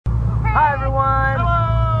Hi everyone.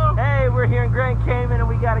 Hello. Hey, we're here in Grand Cayman and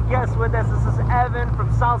we got a guest with us. This is Evan from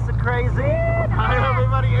Salsa Crazy. Hi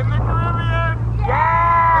everybody in the Caribbean.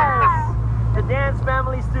 Yes! The Dance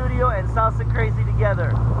Family Studio and Salsa Crazy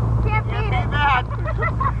together. Can't beat it. That.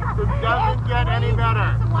 It doesn't get any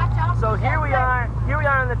better. So here we are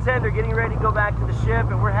on the tender getting ready to go back to the ship,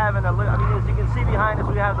 and we're having a look. I mean, as you can see behind us,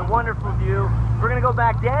 we have the wonderful view. We're gonna go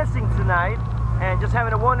back dancing tonight and just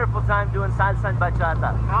having a wonderful time doing salsa and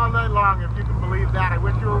bachata. All night long, if you can believe that. I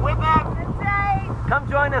wish you were with us. Come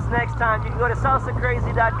join us next time. You can go to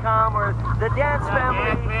salsacrazy.com or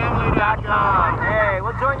thedancefamily.com. Hey,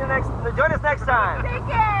 we'll join us next time. Take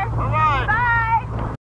care. All right. Bye.